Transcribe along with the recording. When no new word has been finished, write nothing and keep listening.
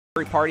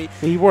furry party.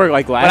 He wore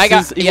like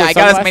glasses. But I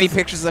got as many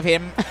pictures of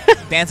him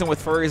dancing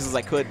with furries as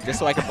I could, just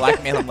so I could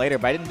blackmail him later.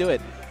 But I didn't do it.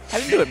 I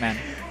didn't do it, man.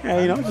 Yeah,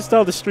 you know, just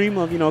tell the stream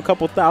of a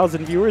couple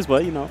thousand viewers,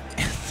 but you know.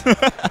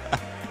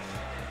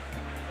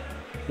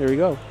 Here we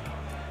go.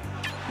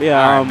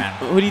 Yeah, right,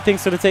 who do you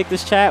think's gonna take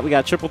this chat? We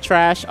got Triple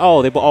Trash.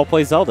 Oh, they all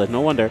play Zelda.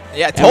 No wonder.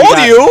 Yeah, I told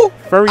you.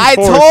 Furry I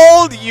Force.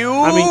 told you.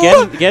 I mean,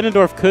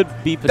 Ganondorf could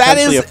be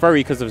potentially a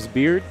furry because of his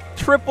beard.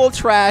 Triple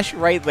Trash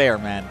right there,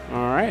 man.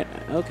 All right.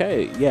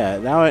 Okay. Yeah.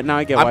 Now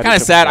I get. I'm kind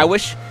of sad. I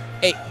wish.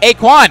 Hey,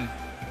 Quan.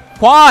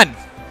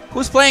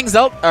 Who's playing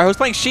Zelda? Or who's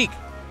playing Sheik?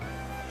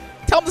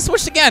 Tell him to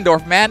switch to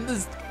Ganondorf, man. This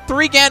is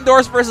 3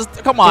 Ganondorfs versus.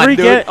 Come on,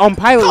 dude. On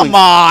Pilot Come Wings.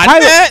 on,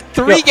 man.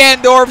 3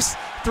 Ganondorfs,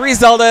 3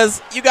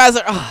 Zeldas. You guys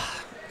are.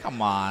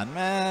 Come on,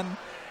 man.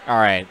 All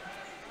right.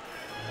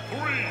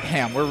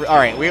 Damn, we're all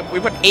right. We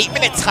put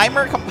 8-minute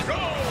timer. Come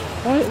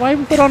on. Why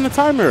even put on the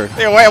timer?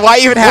 Yeah, why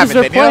even have it?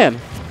 What's their plan?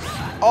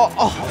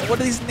 Oh, what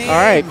are these names? All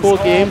right, cool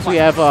games. We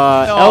have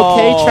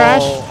LK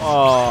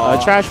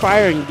Trash, Trash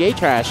Fire, and Gay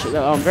Trash.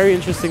 Very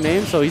interesting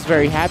names. So he's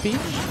very happy.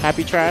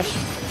 Happy Trash.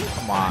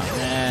 Come on,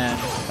 man.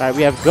 All right,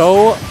 we have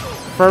Go.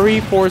 Furry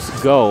Force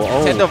Go.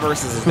 Oh. Nintendo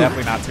Versus is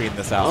definitely not tweeting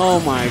this out. Oh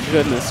my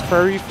goodness,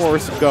 Furry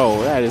Force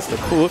Go. That is the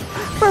coolest.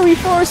 Furry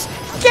Force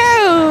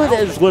Go.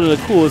 That is one of the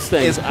coolest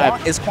things.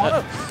 Is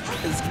Quan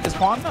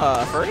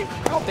furry?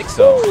 I don't think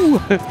so.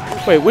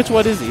 Wait, which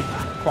one is he?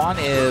 Quan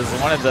is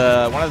one of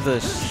the.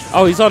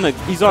 Oh, he's on the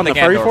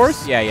Furry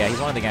Force. Yeah, he's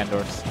one of the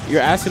Ganondorfs.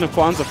 You're asking if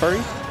Quan's a furry?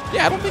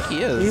 Yeah, I don't think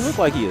he is. He looks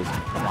like he is.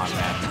 Come on,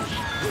 man.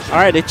 All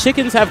right, the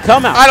chickens have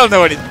come out. I don't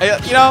know what it.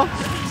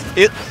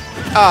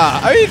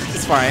 I mean,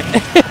 it's fine.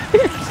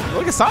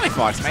 Look at Sonic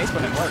Fox, man. He's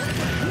putting in work.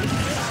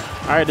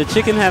 All right, the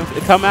chicken have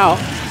come out.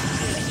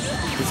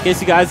 In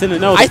case you guys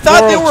didn't know, I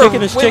thought there were.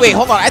 Wait,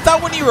 hold on. I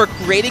thought when you were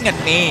creating a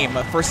name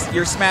for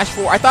your Smash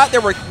 4, I thought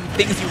there were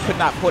things you could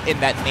not put in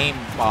that name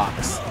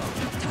box.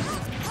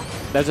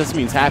 That just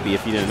means happy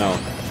if you didn't know.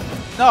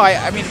 No,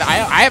 I mean,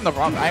 I have no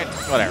problem.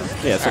 Whatever.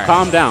 Yeah, so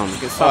calm down.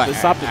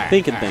 Stop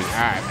thinking things. All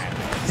right,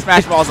 man.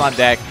 Smash Ball's on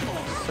deck.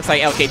 Looks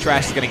like LK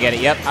Trash is going to get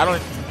it. Yep. I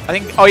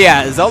think, oh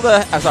yeah,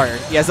 Zelda, I'm sorry.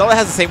 Yeah, Zelda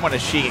has the same one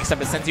as Sheik,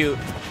 except it sends you,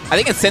 I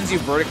think it sends you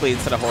vertically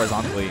instead of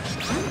horizontally.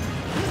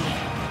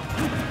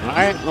 All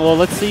right, well,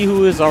 let's see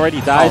who has already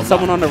died.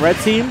 Someone on the red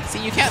team.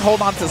 See, you can't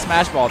hold on to the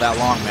Smash Ball that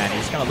long, man. You're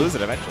just going to lose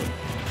it eventually.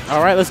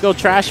 All right, let's go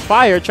Trash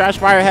Fire. Trash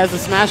Fire has the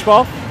Smash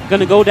Ball.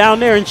 Gonna go down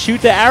there and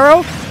shoot the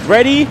arrow.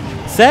 Ready,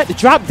 set,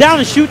 drop down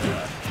and shoot.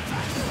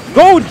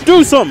 Go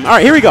do something. All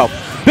right, here we go.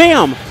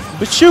 Bam,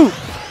 but shoot.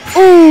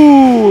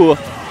 Ooh.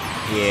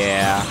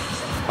 Yeah.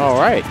 All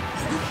right.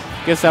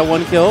 Gets that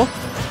 1 kill.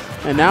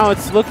 And now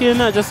it's looking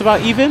just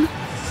about even.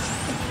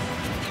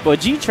 But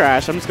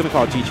G-Trash, I'm just going to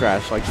call it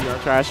G-Trash, like GR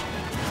Trash.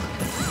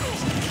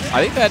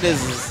 I think that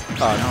is,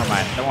 oh, never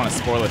mind. I don't want to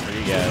spoil it for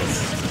you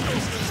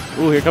guys.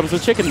 Ooh, here comes the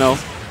chicken, though.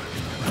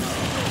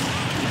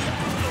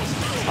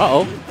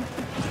 Uh-oh.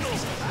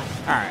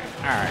 All right.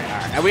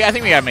 I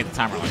think we got to make the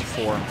timer like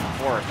 4 or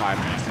 5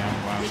 minutes now.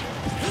 Wow.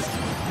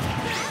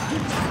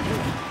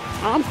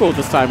 I'm cool with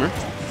this timer.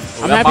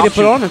 I'm happy to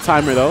put on a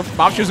timer, though.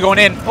 Bomb shoes going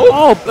in.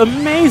 Oh,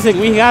 amazing.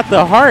 We got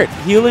the heart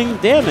healing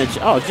damage.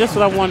 Oh, just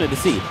what I wanted to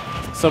see.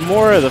 Some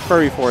more of the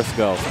Furry Force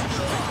Go.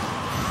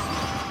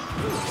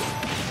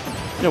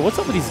 Yo, what's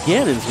up with these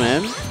Ganons,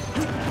 man?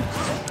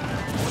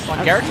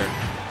 Fun character.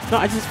 No,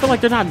 I just feel like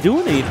they're not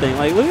doing anything.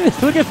 Like,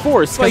 look at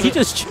Force. Like, he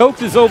just choked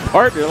his own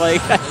partner.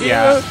 Like,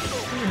 yeah.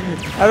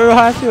 I don't know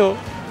how I feel.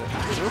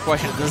 Real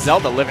question, is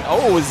Zelda living?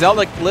 Oh, is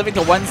Zelda living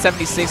to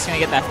 176? Gonna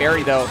get that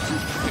fairy though.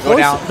 Go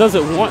down.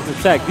 Doesn't want to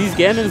tech. These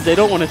Ganons, they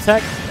don't want to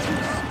tech.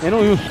 They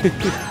don't even.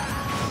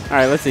 All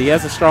right, let's see. He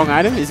has a strong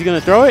item. Is he gonna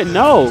throw it?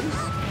 No.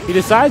 He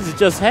decides to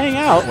just hang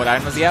out. What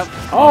item does he have?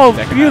 Oh,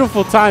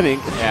 beautiful timing.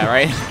 Yeah,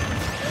 right.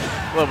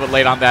 A little bit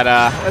late on that.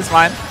 That's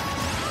fine.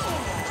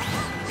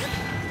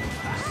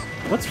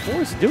 What's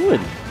Force doing?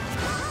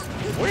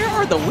 Where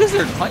are the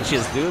wizard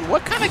punches, dude?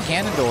 What kind of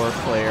Ganondorf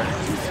player?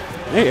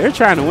 Hey, they're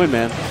trying to win,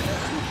 man.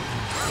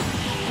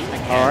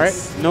 All right,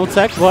 no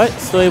tech, but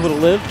still able to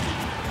live.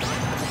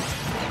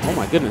 Oh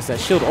my goodness, that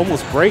shield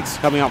almost breaks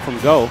coming out from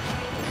Go.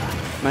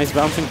 Nice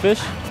bouncing fish.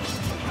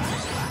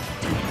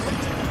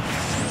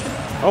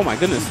 Oh my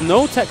goodness,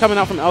 no tech coming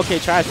out from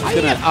LK Trash.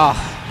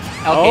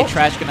 LK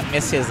Trash gonna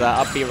miss his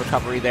up B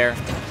recovery there.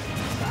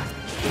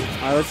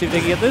 All right, let's see if they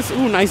can get this.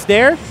 Ooh, nice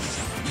dare.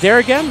 Dare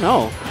again?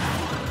 No.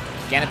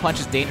 Ganon Punch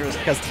is dangerous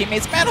because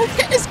teammates, man,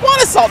 get his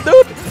Squad Assault,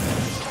 dude.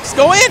 Just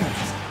go in.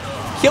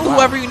 Kill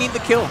whoever you need to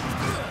kill.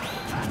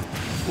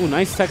 Ooh,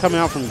 nice tech coming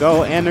out from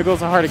Go, and there goes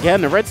the heart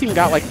again. The red team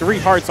got like 3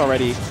 hearts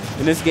already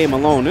in this game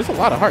alone. There's a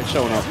lot of hearts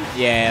showing up.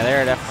 Yeah,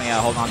 they're definitely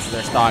holding on to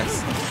their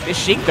stocks. This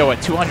Sheik, though, at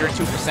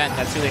 202%,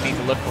 that's who they need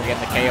to look for getting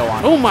the KO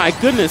on. Oh, my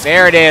goodness.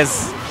 There it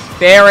is.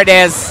 There it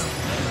is.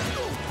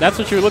 That's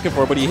what you were looking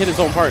for, but he hit his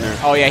own partner.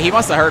 Oh, yeah, he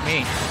must have hurt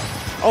me.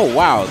 Oh,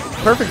 wow.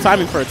 Perfect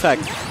timing for a tech.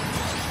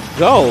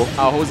 Go.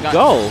 Oh, who's got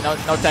Go.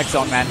 No tech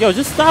zone, man. Yo,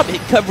 just stop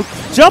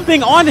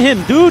jumping on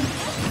him, dude.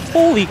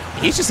 Holy.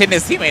 He's just hitting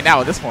his teammate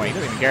now at this point. He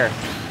doesn't even care.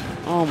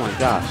 Oh, my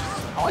gosh.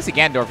 want to see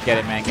Ganondorf get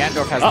it, man.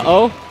 Ganondorf has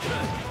Uh-oh.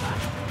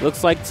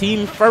 Looks like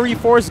Team Furry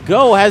Force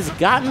Go has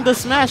gotten the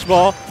Smash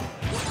Ball.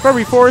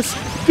 Furry Force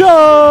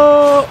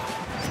Go!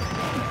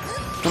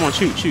 Come on,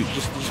 shoot.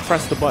 Just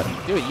press the button.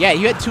 Dude, yeah,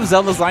 you had 2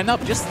 Zeldas lined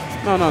up. Just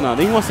No.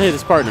 He wants to hit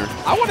his partner.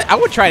 I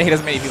would try to hit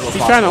as many people as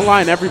He's possible. trying to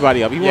line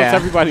everybody up. He wants Yeah.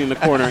 everybody in the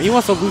corner. He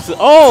wants to lose it.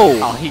 Oh!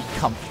 Oh, he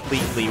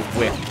completely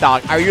whiffed.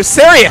 Dog, are you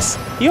serious?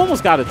 He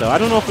almost got it, though. I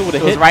don't know if it would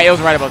have hit. It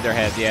was right above their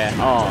heads, yeah.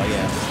 Oh,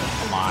 yeah.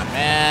 Come on,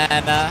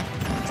 man.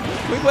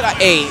 Can we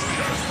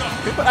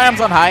put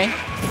items on high?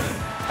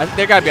 I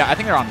think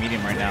they're on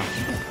medium right now.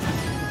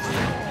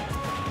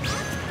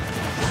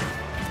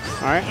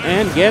 All right,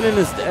 and Ganon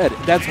is dead.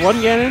 That's one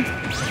Ganon.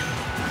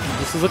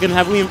 This is looking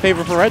heavily in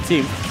favor for Red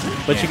Team,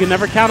 but you can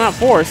never count out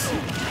Force.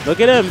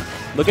 Look at him.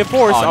 Look at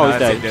Force. Oh, Oh, no, he's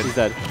that's dead. it, He's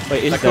dead.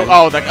 Wait, he's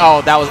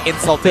That was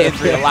insult to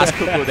injury. The last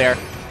cuckoo there.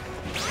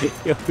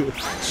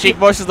 Sheik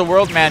versus the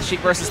world, man. Sheik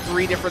versus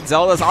 3 different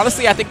Zeldas.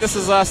 Honestly, I think this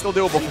is still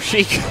doable for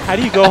Sheik. How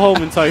do you go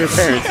home and tell your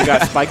parents you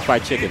got spiked by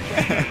chicken?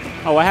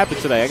 Oh, what happened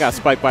today? I got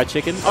spiked by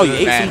chicken. Oh, you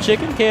ate some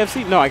chicken?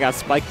 KFC? No, I got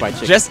spiked by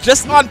chicken.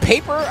 Just on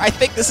paper, I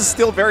think this is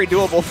still very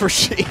doable for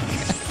Sheik.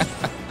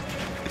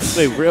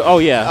 Wait, real? Oh,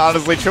 yeah.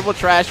 Honestly, triple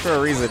trash for a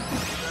reason.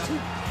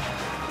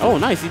 Oh,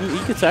 nice. He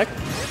can tech.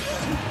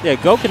 Yeah,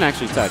 Go can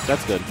actually tech.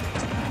 That's good.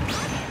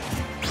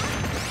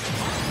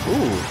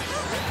 Ooh.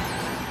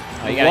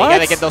 Oh, you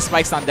gotta get those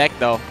spikes on deck,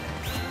 though.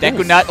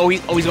 Deku Nut. Oh,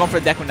 he's going for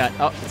the Deku Nut.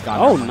 Oh, it's gone.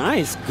 Oh,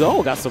 nice.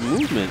 Go. Got some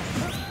movement.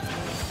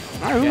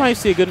 All right, we might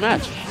see a good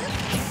match.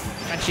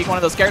 And Sheik, one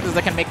of those characters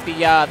that can make the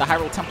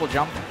Hyrule Temple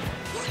jump.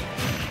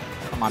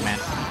 Come on, man.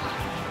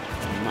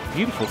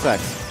 Beautiful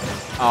text.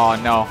 Oh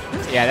no.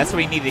 Yeah, that's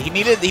what he needed. He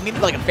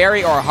needed like a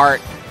fairy or a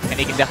heart, and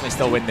he can definitely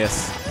still win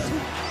this.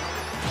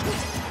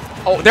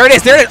 Oh, there it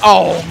is.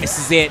 Oh,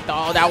 misses it.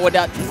 Oh, that would.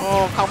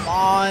 Oh, come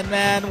on,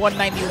 man.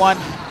 191.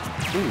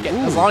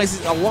 As long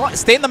as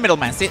stay in the middle,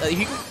 man.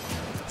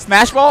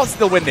 Smash Ball,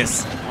 still win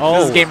this. Oh.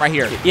 This is a game right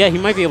here. Yeah, he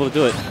might be able to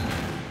do it.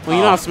 Well,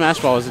 you know how Smash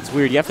Ball is. It's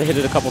weird. You have to hit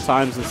it a couple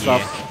times and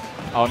stuff. Yeah.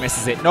 Oh,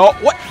 misses it. No.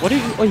 What? What are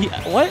you?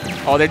 What?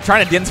 Oh, they're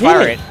trying to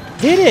Dinspire it.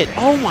 Hit it.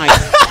 Oh my.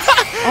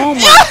 Oh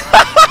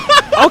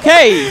my.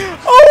 Okay.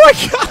 Oh my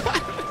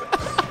god.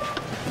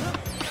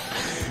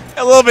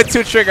 A little bit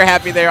too trigger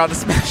happy there on the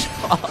Smash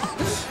Ball.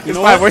 You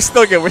know fine. what? We're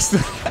still good. We're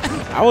still.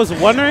 I was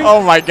wondering.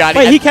 Oh my god.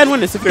 Wait, he can win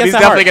this. If Dude, he he's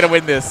gets that definitely heart. gonna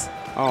win this.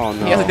 Oh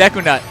no. He has a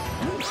Deku Nut.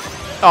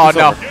 Oh He's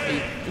no. over.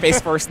 Face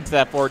first into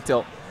that forward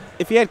tilt.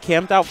 If he had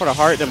camped out for the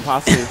heart, then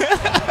possibly.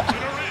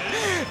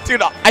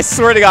 Dude, I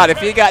swear to God, if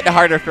he got the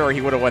harder Furry,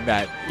 he would have won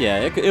that. Yeah,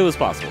 it was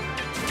possible.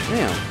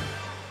 Damn.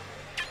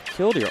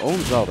 Killed your own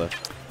Zelda.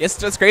 It's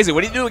just crazy.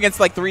 What do you do against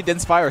like 3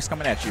 Dinspires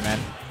coming at you, man?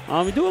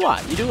 You do a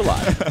lot. You do a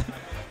lot.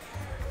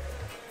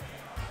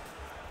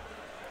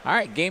 All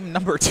right, game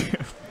number 2.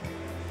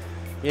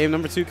 Game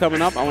number 2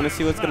 coming up. I want to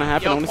see what's going to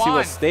happen. Yo, I want to see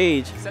what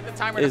stage set the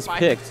timer is to 5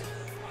 picked.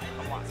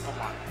 Come on.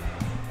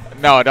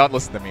 No, don't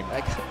listen to me.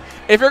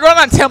 If you're going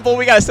on Temple,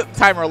 we got to set the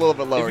timer a little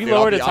bit lower. If you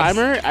lower the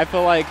timer, I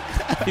feel like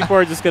people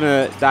are just going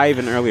to die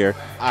even earlier.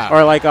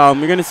 Or like you're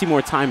going to see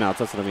more timeouts.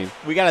 That's what I mean.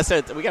 We got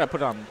to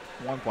put on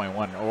 1.1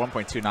 or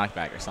 1.2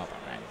 knockback or something,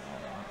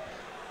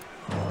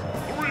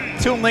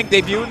 right? Toon Link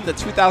debuted in the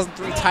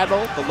 2003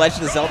 title, The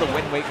Legend of Zelda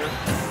Wind Waker.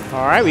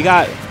 All right, we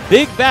got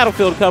big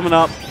Battlefield coming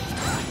up.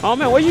 Oh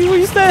man, what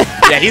you saying?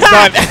 Yeah, he's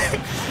done.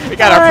 we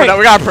got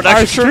our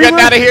production crew getting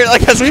out of here.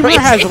 Like that's crazy.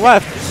 Has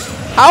left.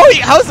 How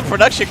is the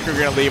production crew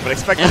gonna leave? But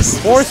expect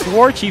us. Force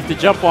War Chief to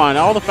jump on.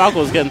 All the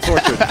Falcos getting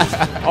tortured.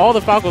 All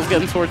the Falcos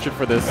getting tortured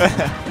for this.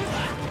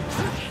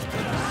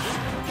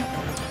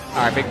 All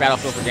right, big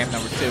Battlefield for game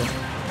number 2.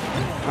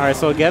 All right,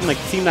 so again, the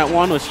team that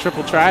won was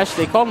Triple Trash.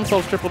 They called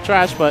themselves Triple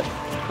Trash, but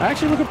they're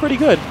actually looking pretty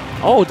good.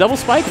 Oh, double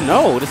spike?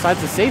 No, decides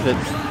to save it.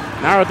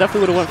 Naro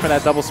definitely would have went for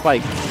that double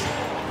spike.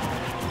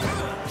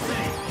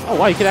 Oh,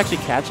 wow, you could actually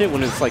catch it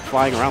when it's like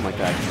flying around like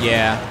that.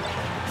 Yeah.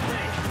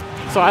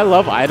 So I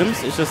love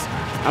items. It's just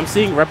I'm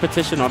seeing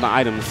repetition on the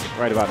items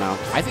right about now.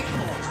 I think,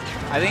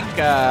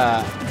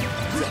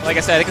 like I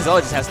said, I think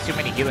Zelda just has too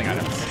many healing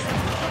items.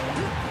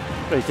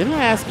 Wait, didn't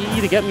I ask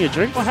EE to get me a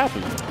drink? What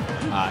happened?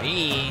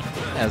 EE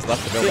has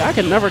left the See, building. I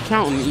can never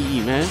count on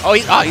EE, man. Oh,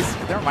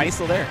 never mind, he's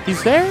still there.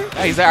 He's there?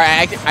 Yeah, he's there.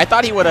 I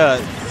thought he would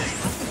have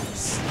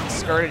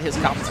skirted his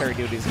commentary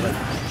duties, but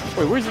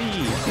Wait, where's EE?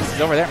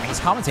 he's over there. He's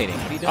commentating.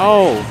 What are you doing?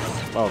 Oh,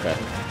 okay.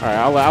 All right,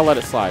 I'll let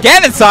it slide.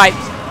 Get inside!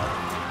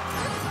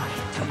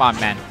 Come on,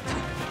 man.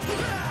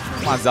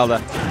 Come on, Zelda.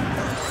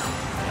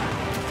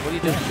 What are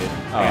you doing, dude?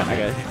 Oh,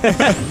 okay.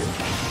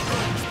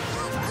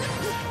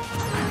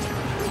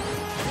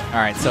 All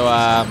right, so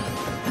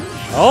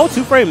Oh,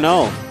 2-frame,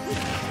 no.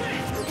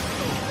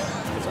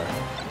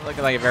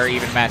 looking like a very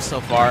even match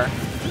so far.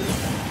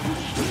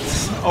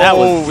 That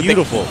was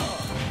beautiful.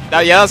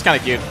 Yeah, that was kind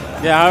of cute.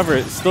 Yeah, however,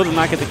 it still did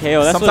not get the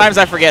KO. That's Sometimes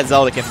I forget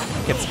Zelda can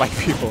spike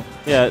people.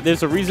 Yeah,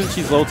 there's a reason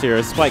she's low tier.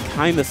 A spike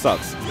kind of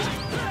sucks.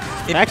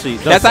 Actually,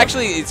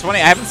 it's funny.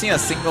 I haven't seen a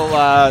single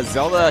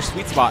Zelda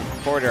sweet spot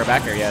forward or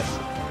back air yet.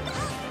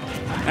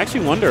 I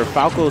actually wonder if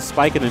Falco's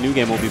spike in the new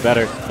game will be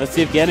better. Let's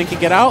see if Ganon can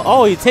get out.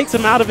 Oh, he takes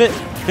him out of it.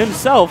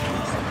 himself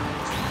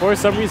for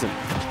some reason.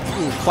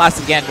 Ooh,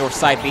 classic Ganondorf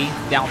side B.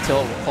 Down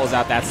tilt will close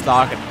out that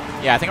stock.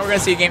 And yeah, I think we're going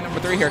to see game number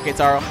 3 here,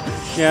 Keitaro.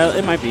 Yeah,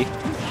 it might be.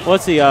 Well,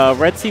 let's see.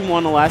 Red team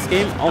won the last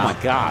game. Oh, my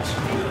gosh.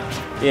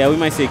 Yeah, we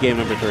might see game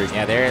number 3.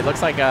 Yeah, there. It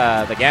looks like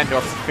the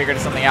Ganondorf figured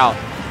something out.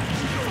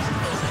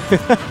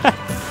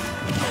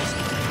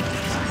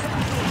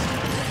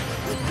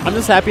 I'm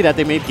just happy that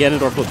they made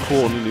Ganondorf look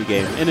cool in the new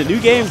game. In the new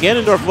game,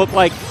 Ganondorf looked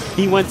like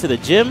he went to the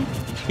gym.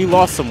 He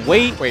lost some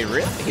weight. Wait,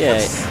 really?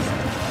 Yeah.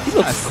 He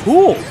looks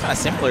cool. Kind of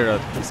simpler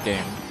to this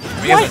game.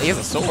 I mean, he has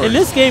a sword. In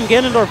this game,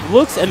 Ganondorf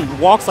looks and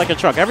walks like a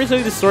truck. I ever tell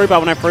you the story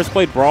about when I first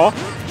played Brawl?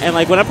 And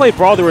like when I played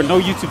Brawl, there were no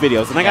YouTube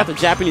videos. And I got the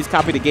Japanese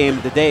copy of the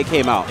game the day it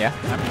came out. Yeah.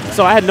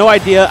 So I had no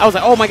idea. I was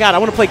like, oh my god, I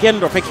want to play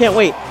Ganondorf. I can't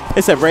wait.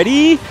 It said,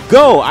 ready,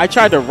 go. I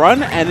tried to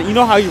run, and you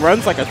know how he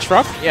runs like a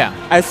truck? Yeah.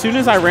 As soon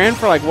as I ran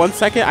for like 1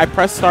 second, I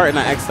pressed start and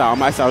I X'd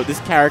out. I saw this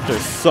character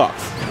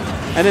sucks.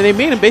 And then they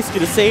made him basically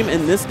the same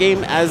in this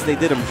game as they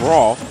did in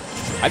Brawl.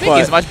 I think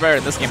he's much better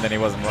in this game than he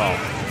was in Brawl.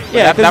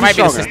 Yeah, that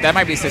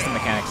might be system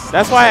mechanics.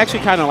 That's why I actually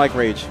kind of like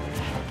Rage.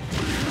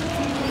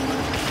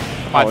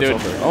 Come on,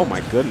 dude. Oh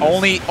my goodness.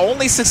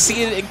 Only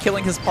succeeded in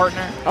killing his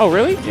partner. Oh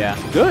really? Yeah.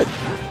 Good.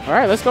 All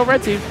right, let's go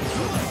red team.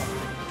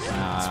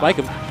 Spike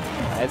him.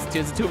 It's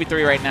a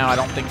 2v3 right now. I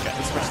don't think,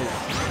 especially.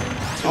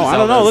 I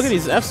don't know. Look at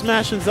these F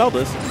Smash and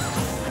Zeldas.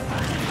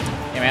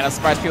 Yeah, man. I'm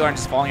surprised people aren't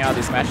just falling out of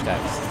these Smash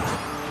attacks.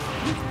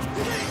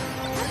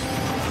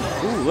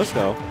 Ooh, let's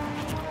go.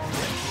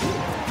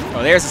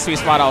 Oh, there's the sweet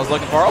spot I was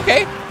looking for.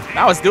 Okay,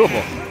 that was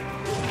doable.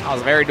 That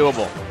was very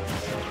doable.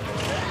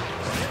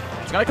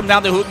 It's gonna come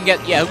down to who can get,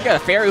 who can get a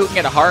fairy, who can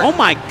get a heart. Oh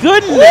my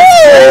goodness!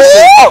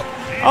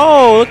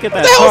 Oh, look at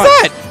that! What the hell was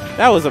that?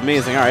 That was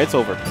amazing. All right, it's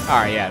over. All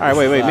right, yeah. All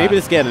right, wait. Maybe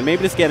this Ganon.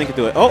 Maybe this Ganon can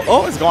do it. Oh,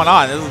 what's going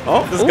on?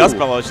 This Gus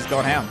Bellow is just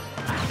going ham.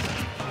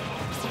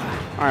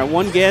 All right,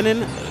 1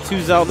 Ganon, 2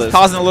 Zeldas. It's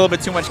causing a little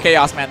bit too much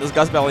chaos, man. This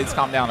Gus Bellow needs to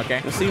calm down,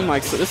 okay? It seems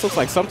like this looks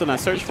like something I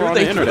searched for on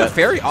the internet. They threw the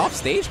fairy off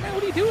stage, man.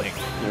 What are you doing?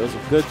 It was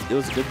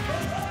a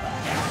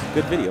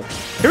good video.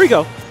 Here we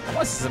go. I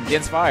want to see some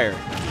Din's fire.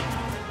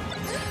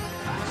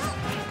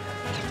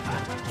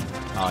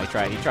 Oh, he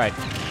tried.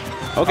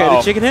 Okay,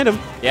 the chicken hit him.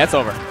 Yeah, it's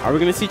over. Are we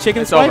gonna see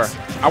chicken It's spikes?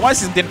 over. I want to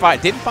see some Din fire.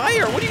 Din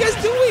fire? What are you guys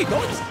doing?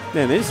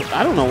 Man,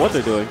 I don't know what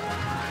they're doing.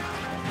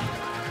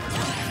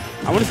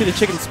 I want to see the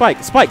chicken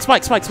spike. Spike.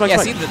 Yeah,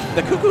 see,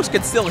 the cuckoos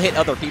can still hit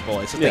other people.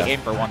 It's just they aim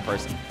for one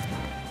person.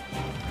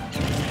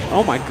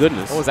 Oh my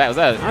goodness. What was that?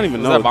 I don't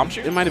even know. Was that a bomb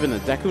shoot? It might have been a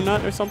Deku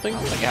Nut or something. I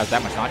don't think it has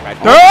that much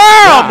knockback.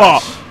 Damn!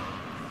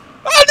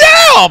 Oh,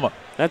 damn!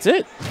 That's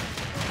it.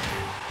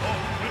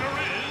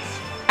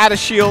 Out of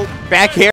shield, back here.